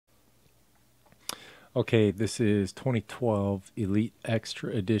Okay, this is 2012 Elite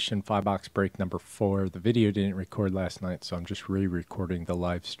Extra Edition 5-box break number 4. The video didn't record last night, so I'm just re-recording the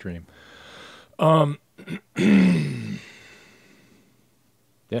live stream. Yeah,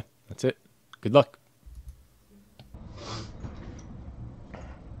 that's it. Good luck.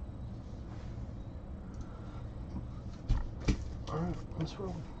 All right, let's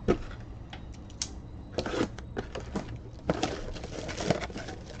roll.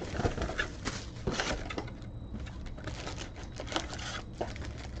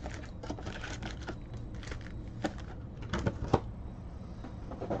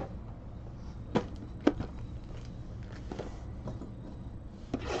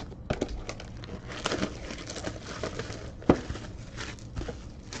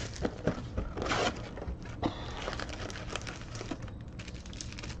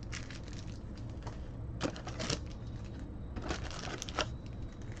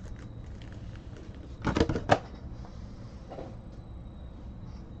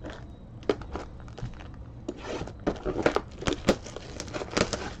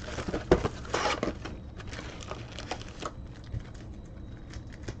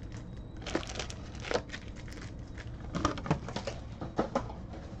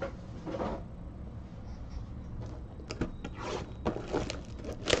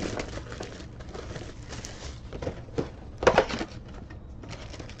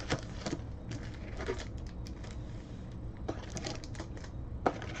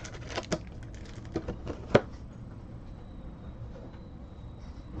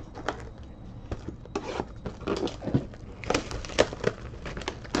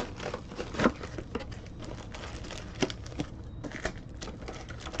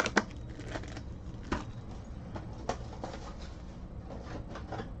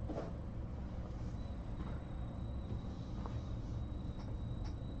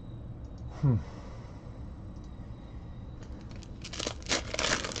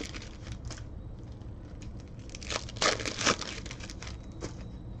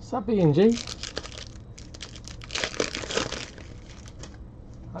 What's up, E&G?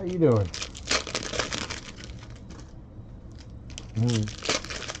 How you doing?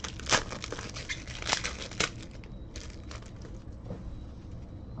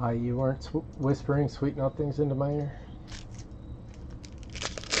 You weren't whispering sweet nothings into my ear?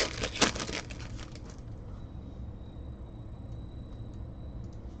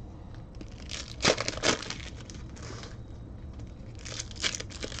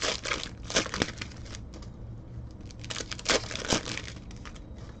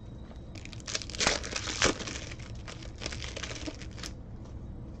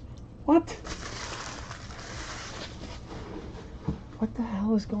 What? What the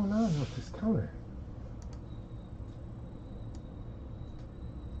hell is going on with this counter?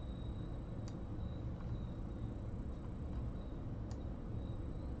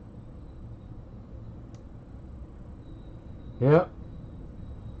 Yep.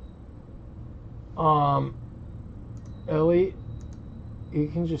 Ellie, you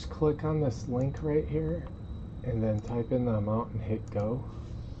can just click on this link right here and then type in the amount and hit go.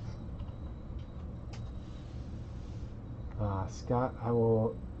 Scott, I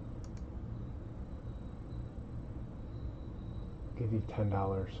will give you $10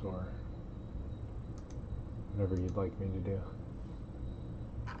 or whatever you'd like me to do.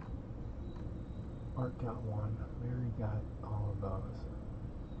 Art got one. Mary got all of those.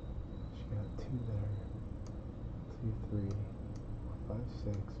 She got 2 there. 2, 3, 4,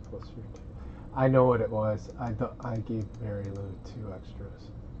 5, 6 plus your 2. I know what it was. I gave Mary Lou 2 extras.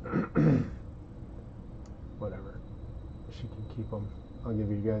 Whatever. She can keep them. I'll give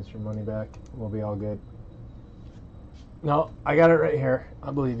you guys your money back. We'll be all good. No, I got it right here.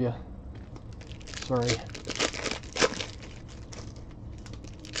 I believe you. Sorry.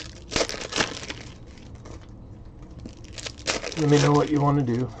 Let me know what you want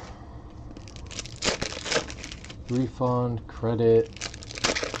to do. Refund, credit,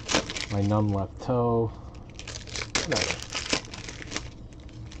 my numb left toe, whatever.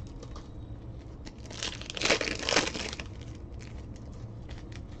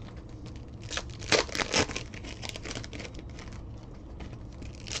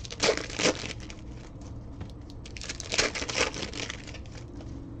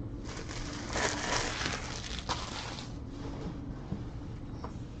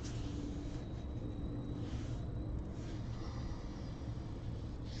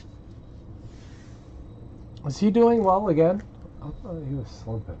 Is he doing well again? I thought he was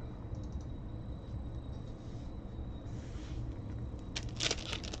slumping.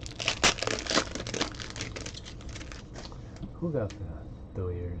 Who got the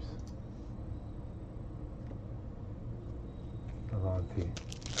Doyers? Avanti.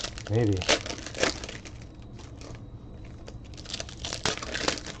 Maybe.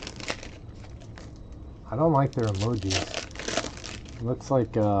 I don't like their emojis. It looks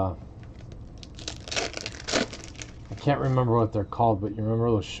like, I can't remember what they're called, but you remember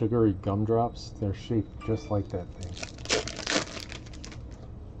those sugary gumdrops? They're shaped just like that thing.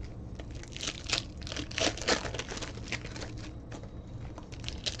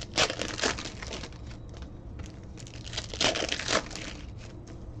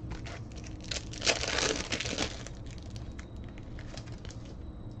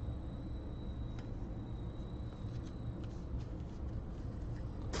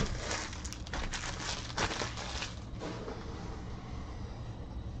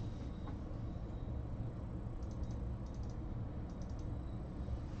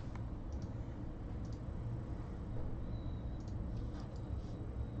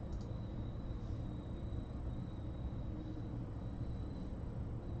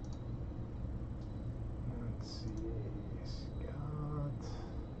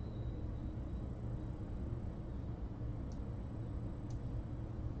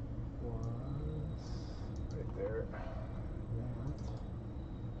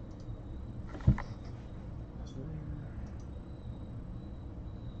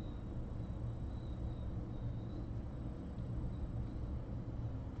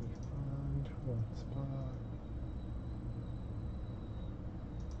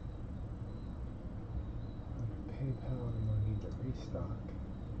 PayPal, and we'll need to restock.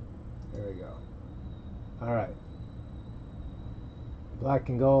 There we go. All right. Black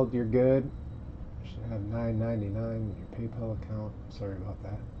and gold, you're good. Should have $9.99 in your PayPal account. Sorry about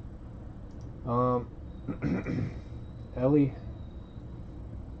that. Ellie.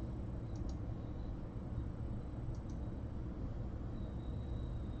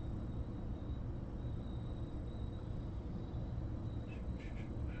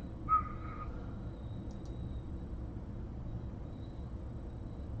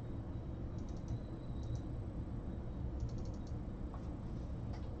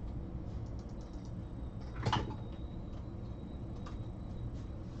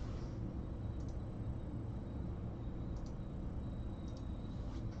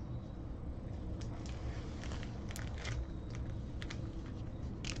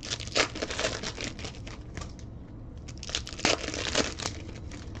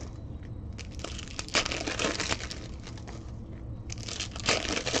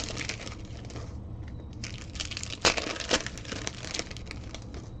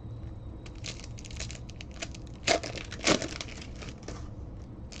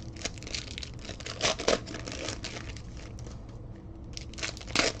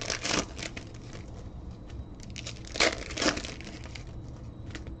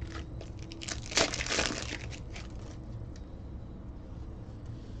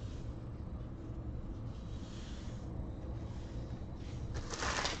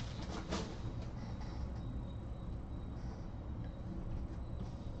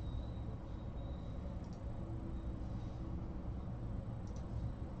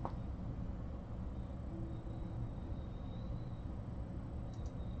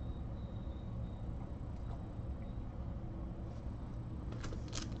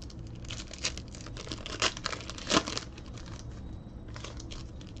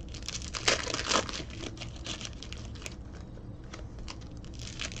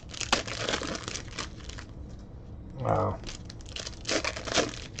 Wow.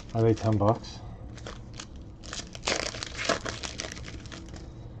 Are they $10?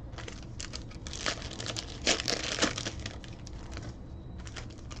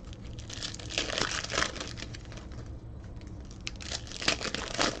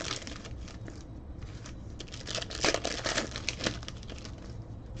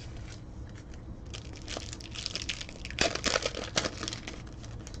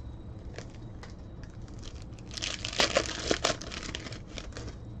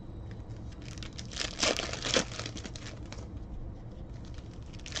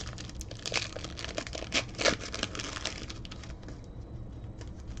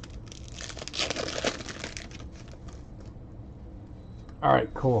 All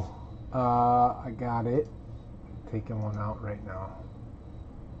right, cool. I got it. Taking one out right now.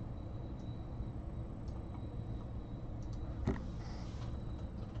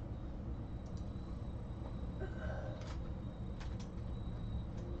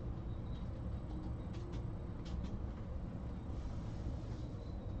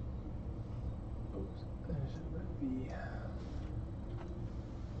 Oops, there should be.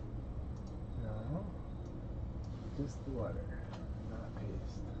 No, just the letter, not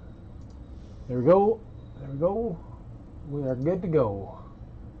paste. There we go. There we go. We are good to go.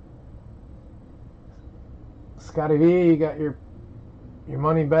 Scotty V, you got your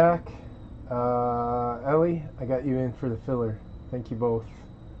money back. Ellie, I got you in for the filler. Thank you both.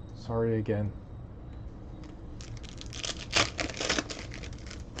 Sorry again.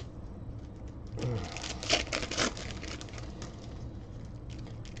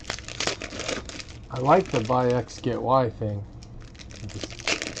 I like the buy X get Y thing. I just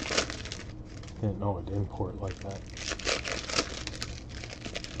didn't know it'd import like that.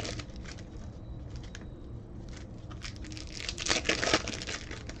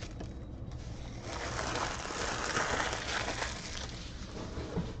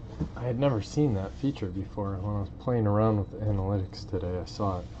 I had never seen that feature before. When I was playing around with the analytics today, I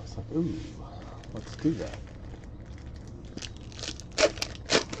saw it. I was like, ooh, let's do that.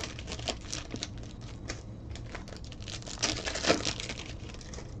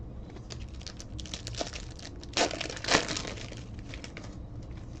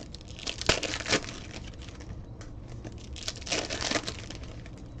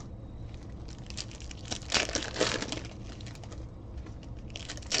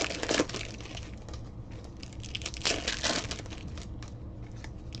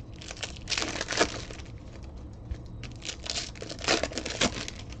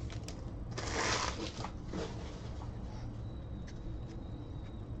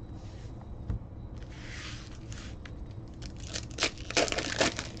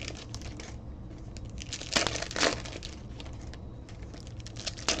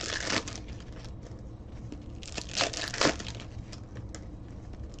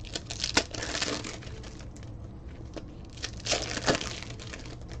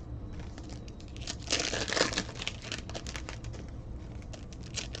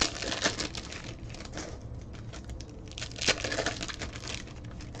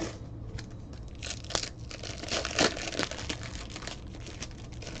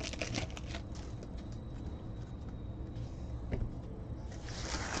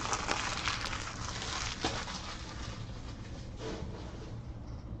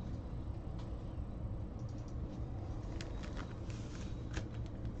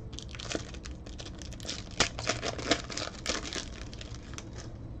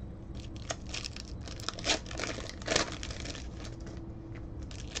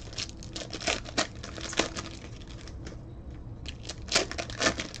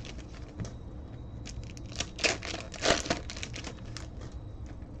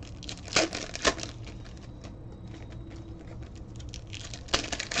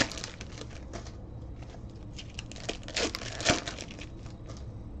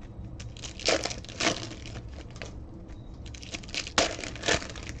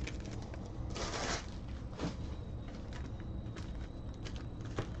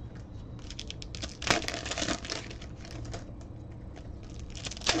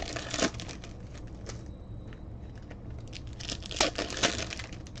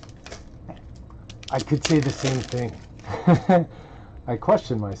 I could say the same thing. I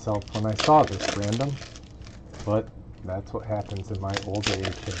questioned myself when I saw this random, but that's what happens in my old age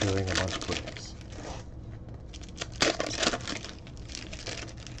of doing a bunch of breaks.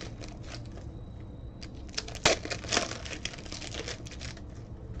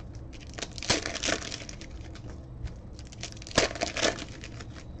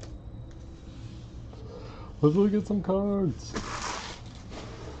 Let's look at some cards.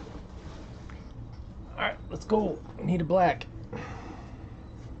 Alright, let's go. I need a black.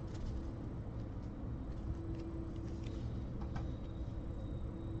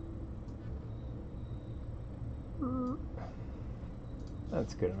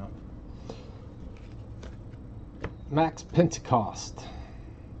 That's good enough. Max Pentecost,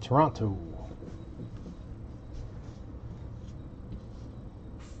 Toronto.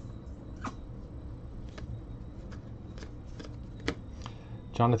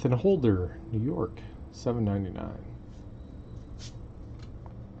 Jonathan Holder, New York, $7.99.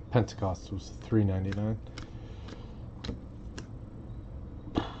 Pentecost was $3.99.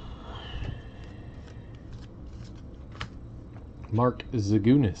 Mark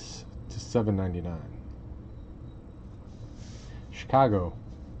Zagunis to $7.99. Chicago.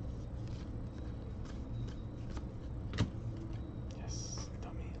 Yes,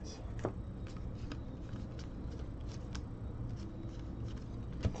 dummies.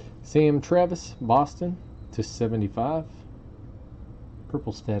 Sam Travis, Boston to $75.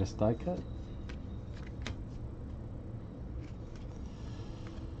 Purple status die cut.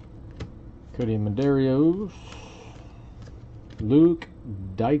 Cody Medeiros. Luke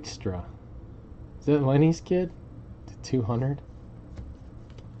Dykstra. Is that Lenny's kid? To 200.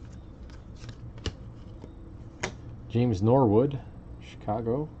 James Norwood,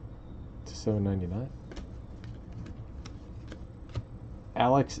 Chicago, to 799.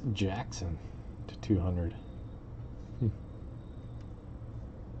 Alex Jackson to 200.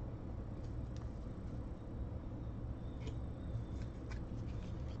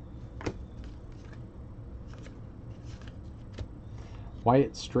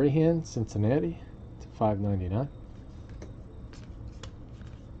 Wyatt Strahan, Cincinnati, to 599.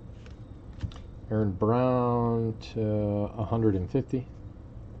 Aaron Brown to 150.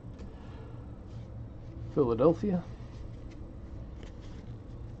 Philadelphia.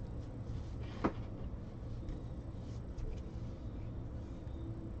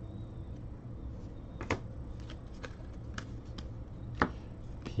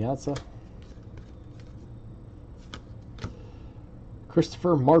 Piazza.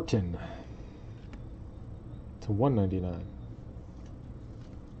 Christopher Martin to 199.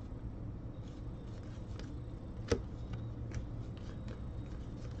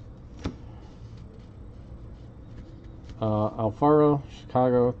 Alfaro,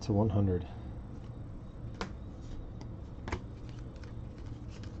 Chicago, to 100.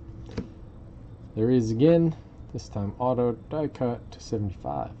 There he is again. This time auto die cut to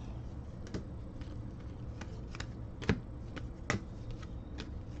 75.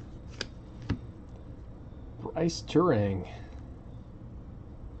 Bryce Turang.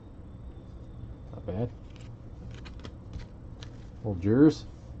 Not bad. Old Jers.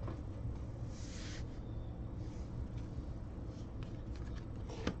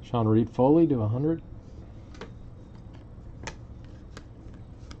 Sean Reed Foley to 100.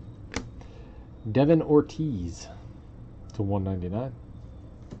 Devin Ortiz to 199.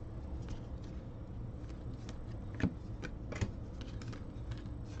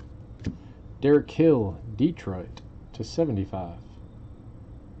 Derek Hill, Detroit to 75.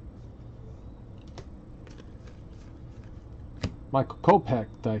 Michael Kopech,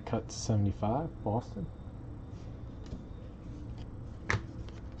 die cut to 75, Boston.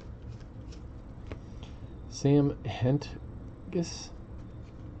 Sam Hentges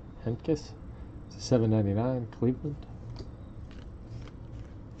to 799, Cleveland.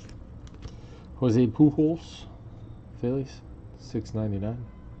 Jose Pujols, Phillies, 699.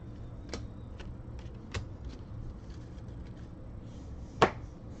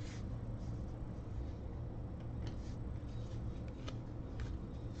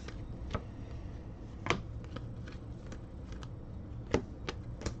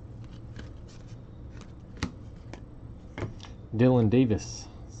 Dylan Davis,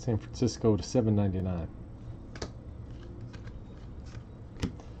 San Francisco to 799.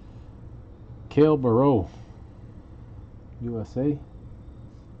 Cale Barreau, USA.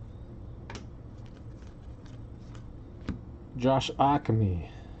 Josh Akemi,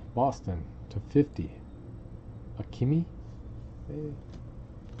 Boston to 50. Akemi? Hey.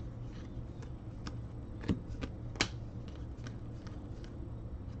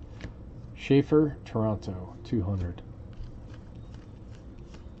 Schaefer, Toronto, 200.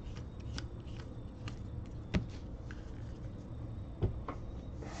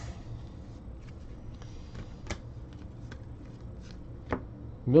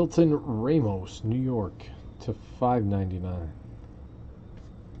 Milton Ramos, New York to 599.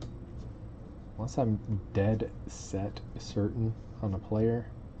 Once I'm dead set certain on a player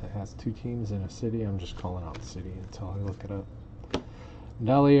that has two teams in a city, I'm just calling out the city until I look it up.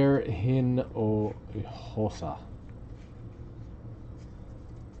 Dalier Hinojosa.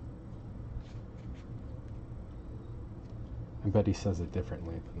 I bet he says it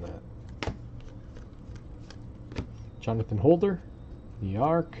differently than that. Jonathan Holder, New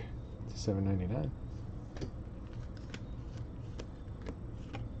York, to 799.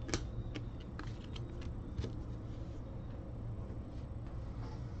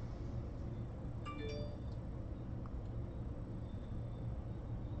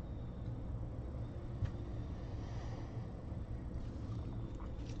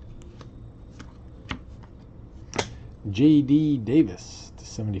 J.D. Davis to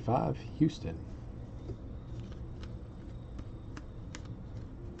 75, Houston.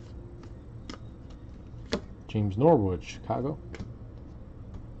 James Norwood, Chicago.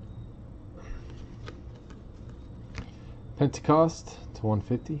 Pentecost to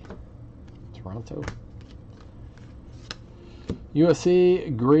 150, Toronto. USA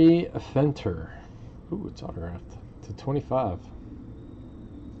Gray Fenter. Ooh, it's autographed to 25.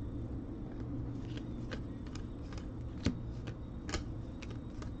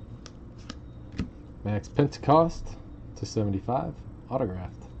 Max Pentecost to 75,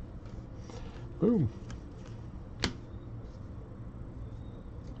 autographed. Boom.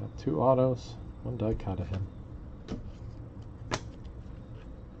 Got two autos, one die cut of him.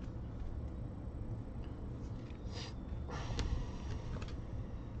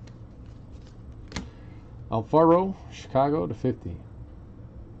 Alfaro, Chicago to 50.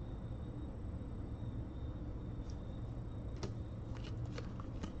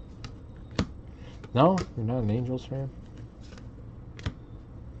 No, you're not an Angels fan.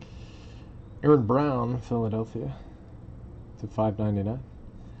 Aaron Brown, Philadelphia to 5.99.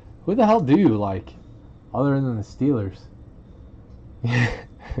 Who the hell do you like, other than the Steelers?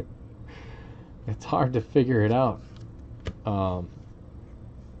 It's hard to figure it out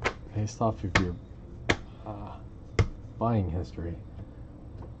based off of your buying history.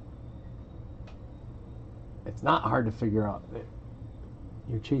 It's not hard to figure out.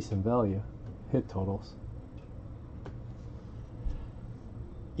 You're chasing value, hit totals.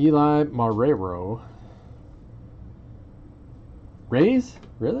 Eli Marrero. Rays?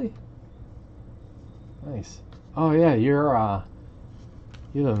 Really? Nice. Oh yeah, you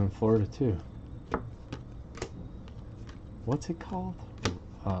live in Florida too. What's it called?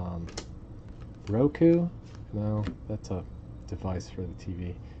 Roku? No, that's a device for the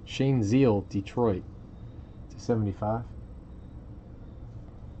TV. Shane Zeal, Detroit to 75.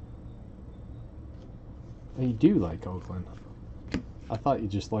 Oh, you do like Oakland. I thought you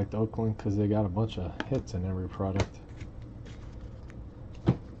just liked Oakland because they got a bunch of hits in every product.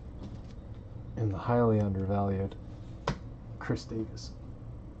 And the highly undervalued Chris Davis.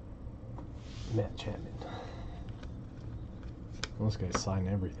 Matt Chapman. Those guys sign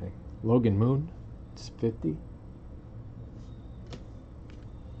everything. Logan Moon, it's 50.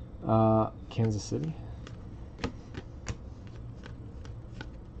 Kansas City.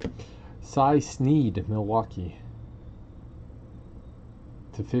 Cy Snead, Milwaukee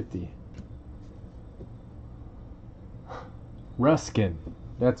to 50. Ruskin,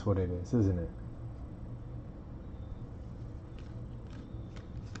 that's what it is, isn't it?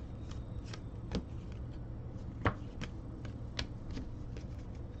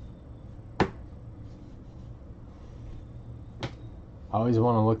 I always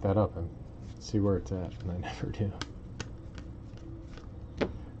want to look that up and see where it's at, and I never do.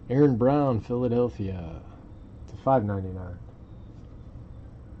 Aaron Brown, Philadelphia to 5.99.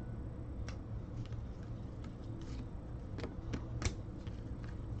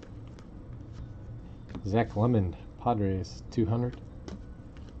 Zach Lemon, Padres, 200.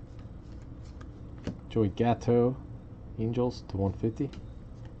 Joey Gatto, Angels to 150.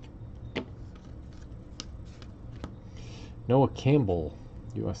 Noah Campbell,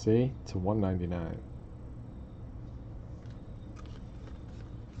 USA to 199.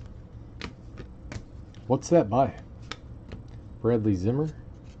 What's that by? Bradley Zimmer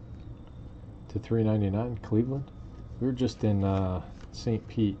to 3.99. Cleveland. We were just in St.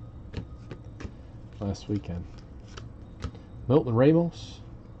 Pete last weekend. Milton Ramos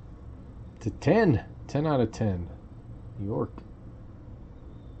to 10. 10 out of 10. New York.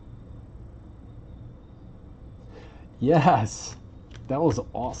 Yes, that was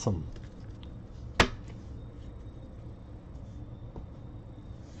awesome.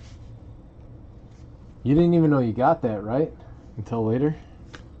 You didn't even know you got that, right? Until later.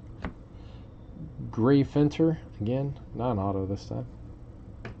 Gray Fenter, again, not an auto this time.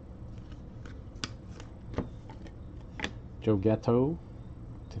 Joe Gatto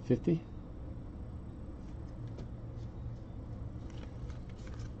to 50.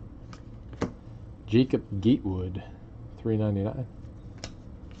 Jacob Gatewood, 3.99.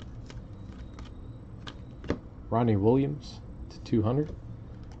 Ronnie Williams to 200.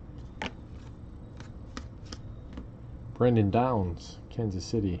 Brendan Downs, Kansas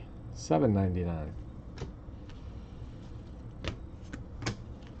City, 7.99.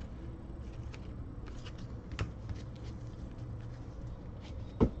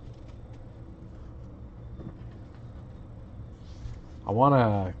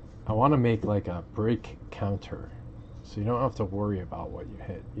 I wanna make like a break counter, so you don't have to worry about what you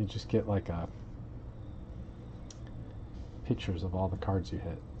hit. You just get like a pictures of all the cards you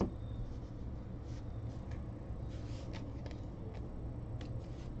hit.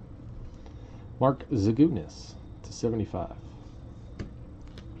 Mark Zagunis to 75.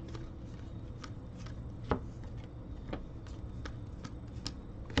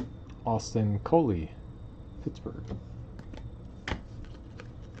 Austin Coley, Pittsburgh.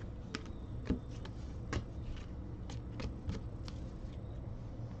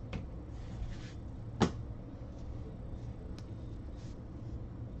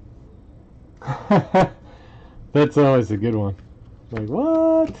 That's always a good one. Like,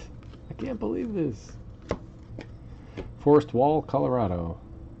 what? I can't believe this. Forest Wall, Colorado.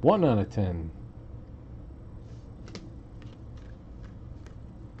 1 out of 10.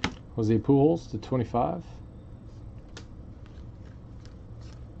 Jose Pujols to 25.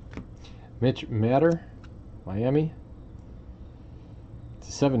 Mitch Matter, Miami to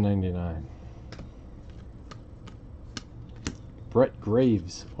 $7.99. Brett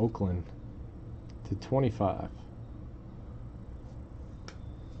Graves, Oakland to $25.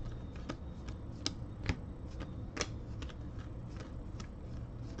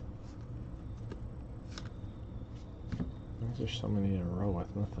 There's so many in a row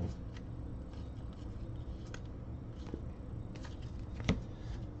with nothing.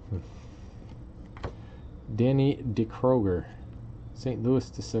 Danny DeKroger, St. Louis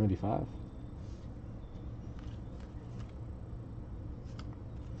to 75.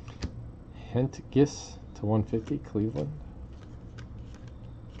 Hentges to 150, Cleveland.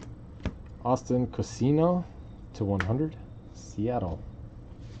 Austin Cosino to 100, Seattle.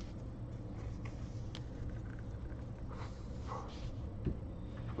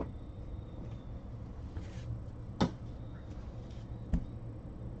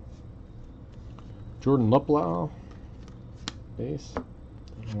 Jordan Luplow, base.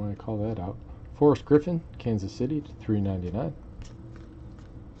 Don't know why I call that out. Forrest Griffin, Kansas City to $3.99.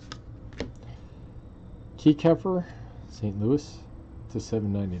 Keykefer, St. Louis to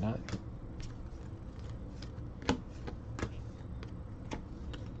 $7.99.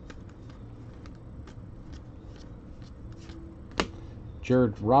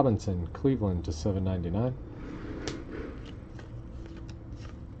 Jared Robinson, Cleveland to $7.99.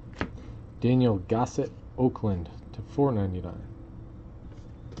 Daniel Gossett, Oakland to $4.99.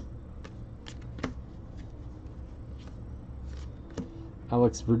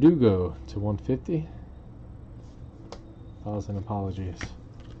 Alex Verdugo to 150. 1,000 apologies.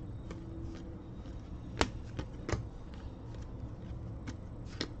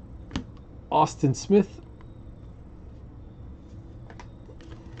 Austin Smith.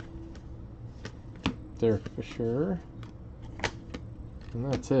 Derek Fisher.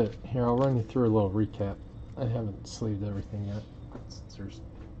 And that's it. Here, I'll run you through a little recap. I haven't sleeved everything yet, since there's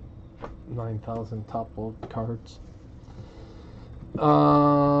 9,000 top load cards.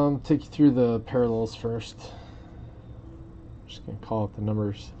 Take you through the parallels first. Just gonna call it the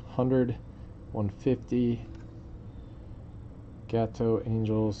numbers: 100, 150. Gatto,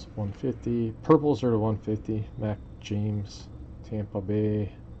 Angels, 150. Purples are to 150. Mac James, Tampa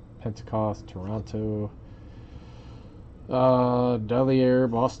Bay. Pentecost, Toronto. Delier,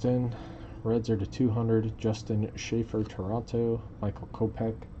 Boston. Reds are to 200. Justin Schaefer, Toronto. Michael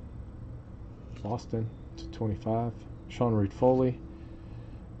Kopech, Boston to 25. Sean Reed Foley.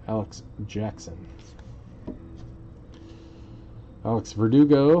 Alex Jackson. Alex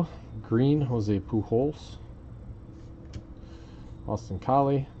Verdugo, green. Jose Pujols. Austin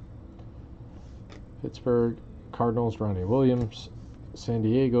Collie. Pittsburgh Cardinals, Ronnie Williams. San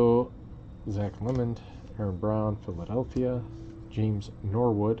Diego, Zach Lemond. Aaron Brown, Philadelphia. James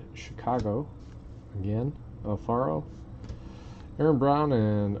Norwood, Chicago. Again, Alfaro. Aaron Brown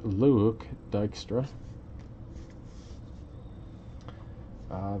and Luke Dykstra.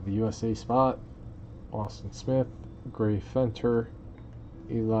 The USA spot: Austin Smith, Gray Fenter,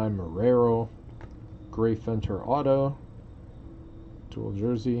 Eli Marrero, Gray Fenter auto, dual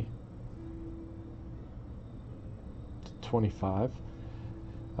jersey, 25.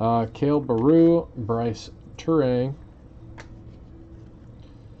 Kale Baru, Bryce Turang,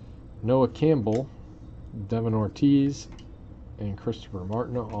 Noah Campbell, Devin Ortiz, and Christopher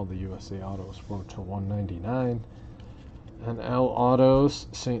Martin. All the USA autos were to 199. NL autos,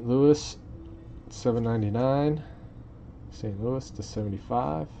 St. Louis, 799. St. Louis to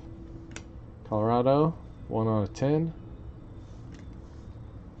 75. Colorado, 1 out of 10.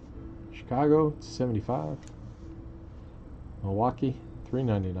 Chicago, 75. Milwaukee,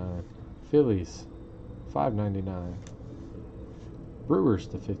 399. Phillies, 599. Brewers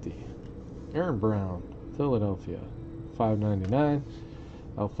to 50. Aaron Brown, Philadelphia, 599.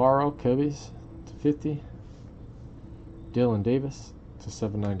 Alfaro, Cubbies to 50. Dylan Davis to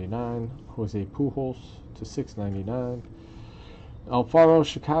 799. Jose Pujols to 699. Alfaro,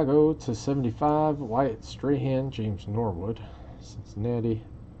 Chicago to 75. Wyatt Strahan, James Norwood, Cincinnati,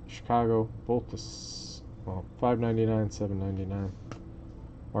 Chicago, both to 599, 799.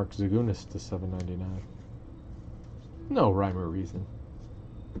 Mark Zagunis to 799. No rhyme or reason.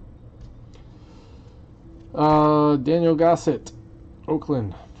 Daniel Gossett,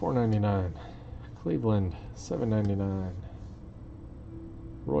 Oakland, 499. Cleveland, 799.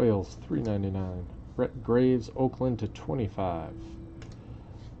 Royals, 399. Brett Graves, Oakland to 25.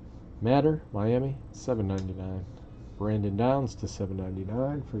 Matter, Miami, 799. Brandon Downs to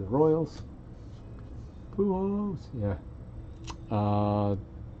 799 for the Royals. Pujols, yeah.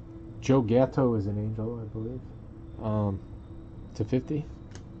 Joe Gatto is an Angel, I believe. To 50.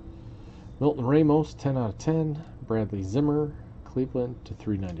 Milton Ramos, 10 out of 10. Bradley Zimmer, Cleveland to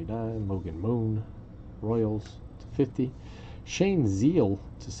 399. Logan Moon, Royals to 50. Shane Zeal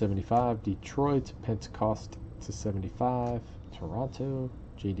to 75. Detroit, Pentecost to 75. Toronto,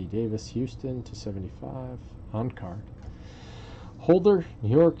 J.D. Davis, Houston to 75. On card. Holder,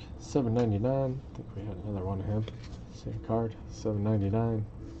 New York, 799. I think we had another one of him. Same card, 799.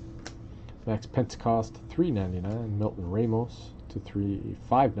 Max Pentecost, 399. Milton Ramos to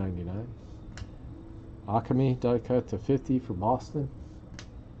 599. Akami die cut to 50 for Boston.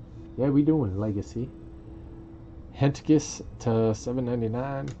 Yeah, we doing legacy. Hentges to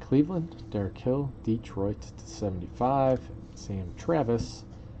 799. Cleveland, Derek Hill, Detroit to 75. Sam Travis,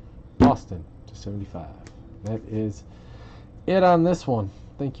 Boston to 75. That is it on this one.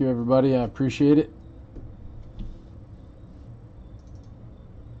 Thank you, everybody. I appreciate it.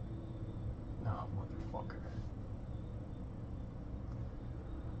 Oh, motherfucker.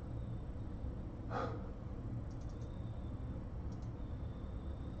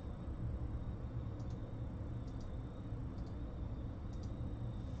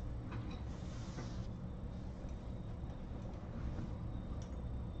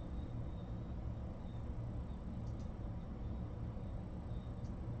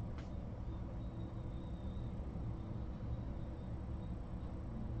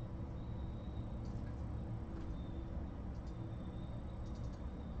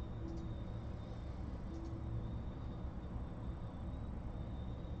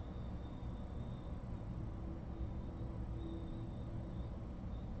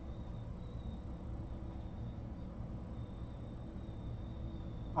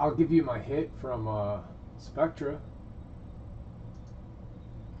 I'll give you my hit from Spectra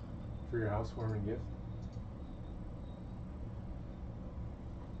for your housewarming gift.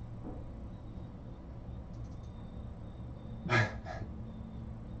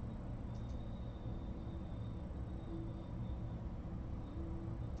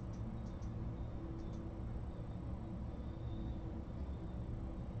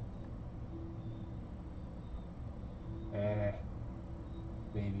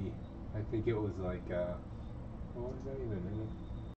 Maybe. I think it was like, what was that even in it?